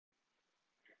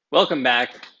Welcome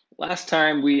back. Last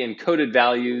time we encoded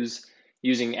values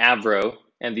using AVRO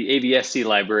and the AVSC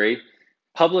library,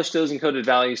 published those encoded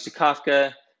values to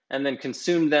Kafka, and then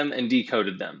consumed them and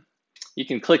decoded them. You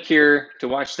can click here to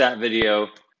watch that video.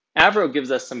 AVRO gives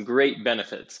us some great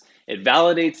benefits. It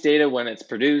validates data when it's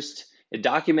produced, it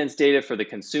documents data for the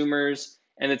consumers,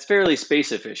 and it's fairly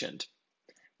space efficient.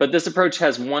 But this approach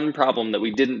has one problem that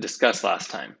we didn't discuss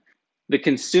last time. The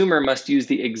consumer must use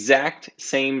the exact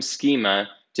same schema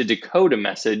to decode a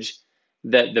message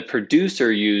that the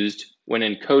producer used when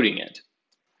encoding it.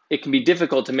 It can be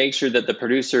difficult to make sure that the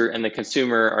producer and the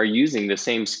consumer are using the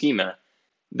same schema.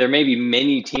 There may be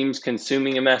many teams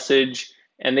consuming a message,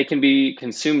 and they can be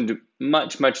consumed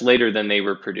much later than they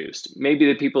were produced. Maybe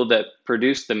the people that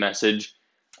produced the message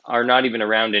are not even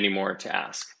around anymore to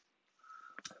ask.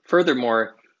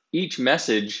 Furthermore, each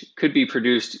message could be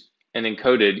produced and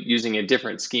encoded using a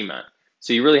different schema.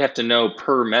 So you really have to know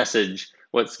per message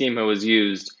what schema was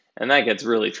used, and that gets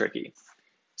really tricky.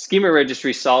 Schema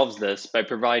Registry solves this by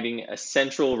providing a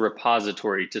central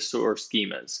repository to store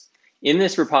schemas. In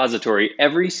this repository,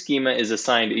 every schema is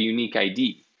assigned a unique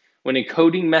ID. When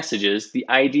encoding messages, the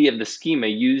ID of the schema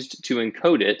used to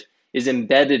encode it is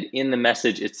embedded in the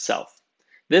message itself.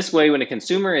 This way, when a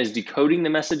consumer is decoding the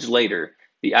message later,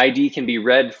 the ID can be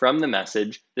read from the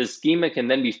message, the schema can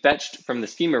then be fetched from the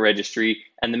Schema Registry,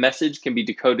 and the message can be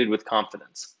decoded with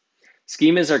confidence.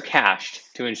 Schemas are cached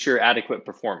to ensure adequate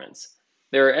performance.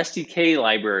 There are SDK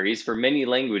libraries for many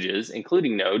languages,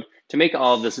 including Node, to make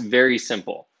all of this very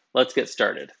simple. Let's get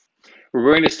started. We're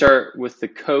going to start with the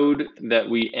code that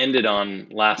we ended on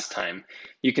last time.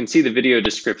 You can see the video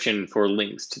description for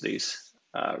links to these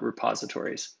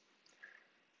repositories.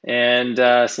 And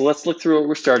so let's look through what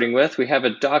we're starting with. We have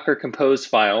a Docker compose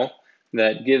file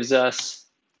that gives us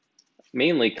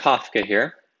mainly Kafka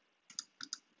here.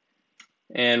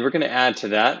 And we're going to add to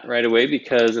that right away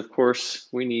because, of course,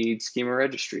 we need Schema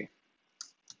Registry.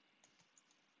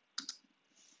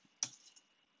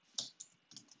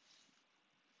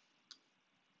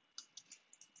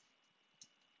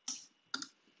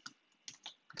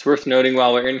 It's worth noting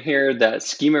while we're in here that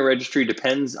Schema Registry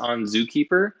depends on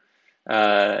Zookeeper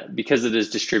because it is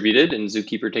distributed, and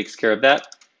Zookeeper takes care of that.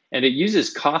 And it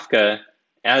uses Kafka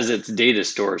as its data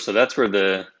store, so that's where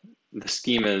the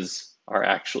schemas are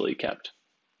actually kept.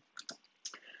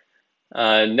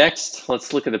 Next,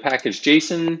 let's look at the package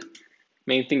Json.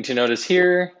 Main thing to notice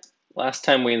here, last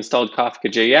time we installed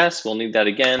Kafka.js, we'll need that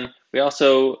again. We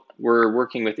also were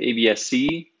working with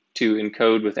AVSC to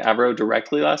encode with AVRO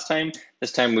directly last time.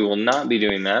 This time we will not be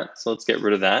doing that, so let's get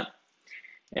rid of that.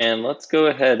 And let's go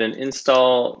ahead and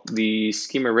install the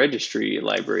Schema Registry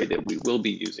library that we will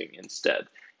be using instead.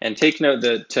 And take note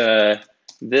that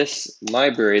this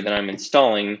library that I'm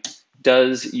installing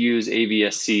does use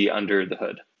AVSC under the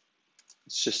hood.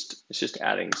 It's just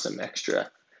adding some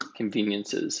extra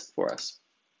conveniences for us.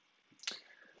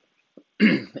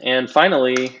 And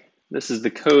finally, this is the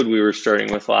code we were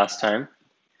starting with last time.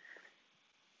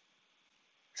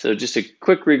 So just a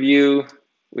quick review,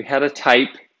 we had a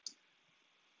type,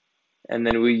 and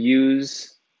then we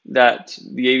use the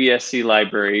AVSC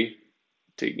library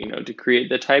to create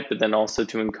the type, but then also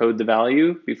to encode the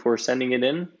value before sending it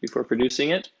in, before producing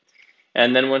it.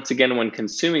 And then once again, when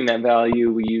consuming that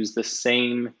value, we use the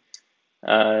same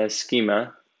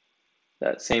schema,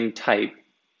 that same type,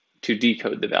 to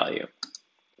decode the value.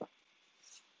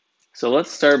 So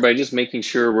let's start by just making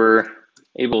sure we're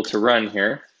able to run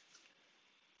here.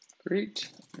 Great.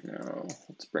 Now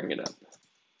let's bring it up.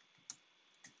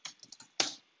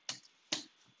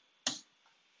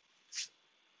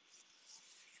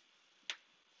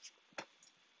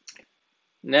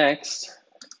 Next,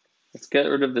 let's get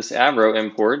rid of this AVRO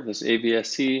import, this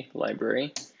AVSC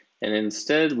library, and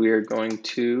instead we are going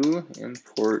to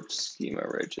import Schema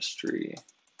Registry.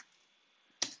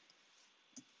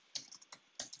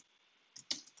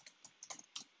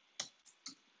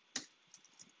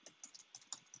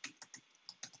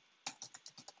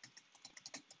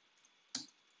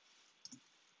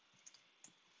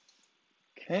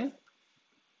 Okay,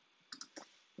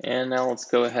 and now let's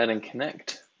go ahead and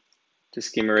connect to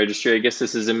Schema Registry. I guess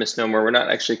this is a misnomer. We're not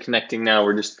actually connecting now.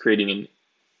 We're just creating an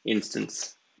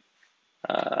instance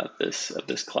of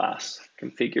this class,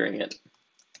 configuring it.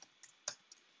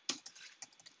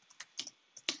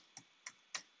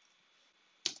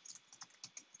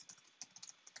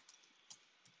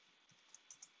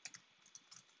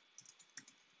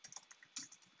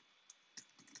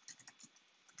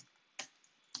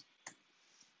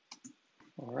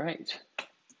 All right.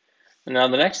 And now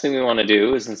the next thing we want to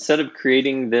do is, instead of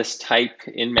creating this type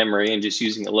in memory and just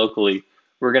using it locally,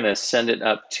 we're going to send it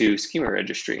up to Schema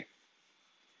Registry.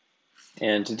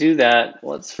 And to do that,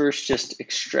 let's first just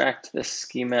extract this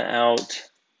schema out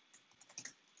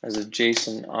as a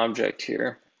JSON object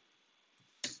here.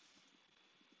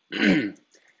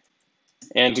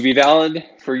 And to be valid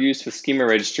for use with Schema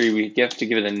Registry, we have to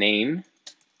give it a name.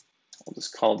 I'll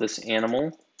just call this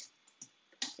animal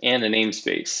and a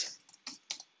namespace.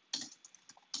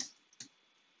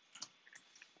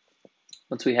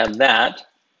 Once we have that,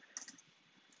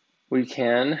 we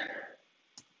can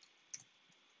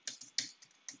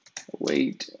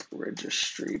await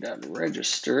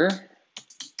registry.register,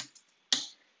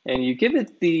 and you give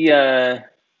it the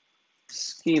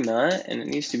schema, and it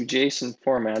needs to be JSON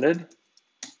formatted.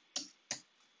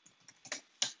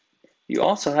 You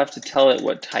also have to tell it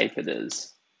what type it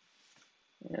is.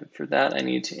 And for that, I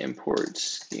need to import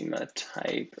schema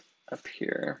type up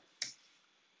here.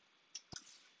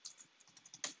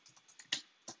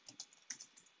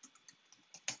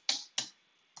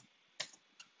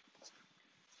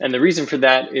 And the reason for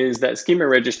that is that Schema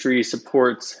Registry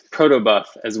supports protobuf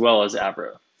as well as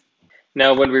AVRO.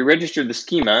 Now, when we register the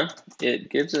schema, it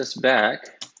gives us back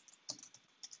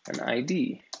an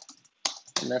ID,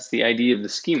 and that's the ID of the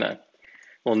schema.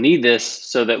 We'll need this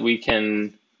so that we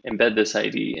can embed this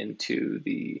ID into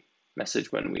the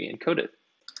message when we encode it.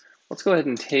 Let's go ahead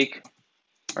and take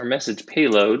our message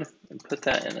payload and put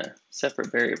that in a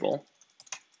separate variable.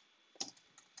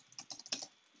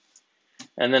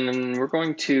 And then we're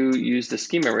going to use the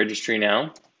Schema Registry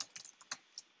now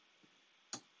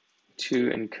to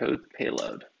encode the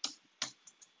payload.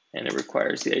 And it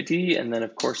requires the ID and then,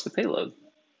 of course, the payload.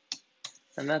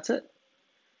 And that's it.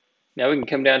 Now we can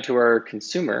come down to our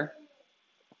consumer.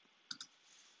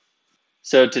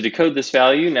 So to decode this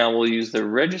value, now we'll use the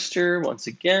register once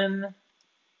again,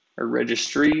 or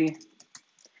registry,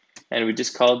 and we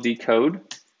just call decode.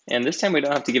 And this time we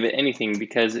don't have to give it anything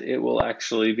because it will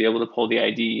actually be able to pull the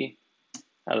ID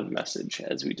out of the message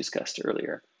as we discussed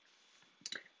earlier.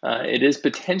 It is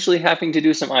potentially having to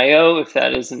do some I/O if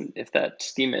that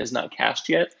schema is not cached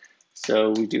yet. So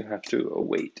we do have to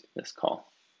await this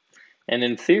call. And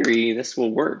in theory, this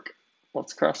will work.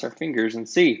 Let's cross our fingers and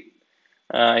see.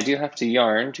 I do have to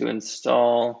yarn to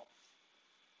install.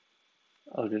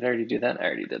 Oh, did I already do that? I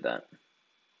already did that.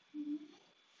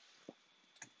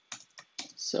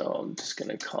 So I'm just going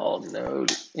to call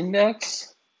node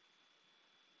index.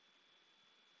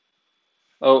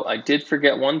 Oh, I did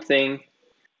forget one thing.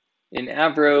 In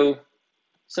AVRO,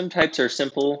 some types are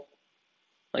simple,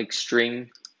 like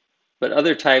string, but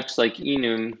other types, like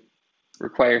enum,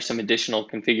 require some additional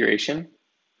configuration.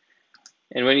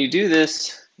 And when you do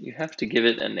this, you have to give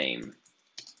it a name,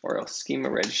 or else Schema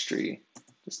Registry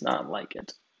does not like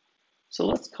it. So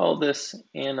let's call this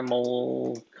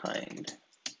animal kind.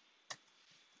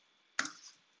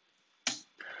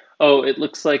 Oh, it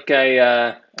looks like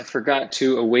I forgot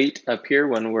to await up here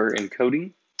when we're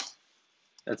encoding.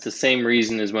 That's the same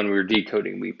reason as when we're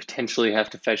decoding. We potentially have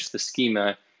to fetch the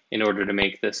schema in order to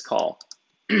make this call.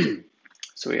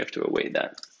 So we have to await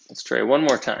that. Let's try one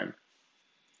more time.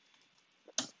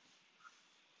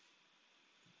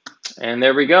 And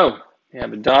there we go. We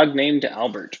have a dog named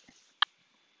Albert.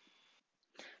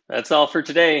 That's all for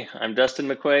today. I'm Dustin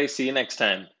McQuay. See you next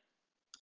time.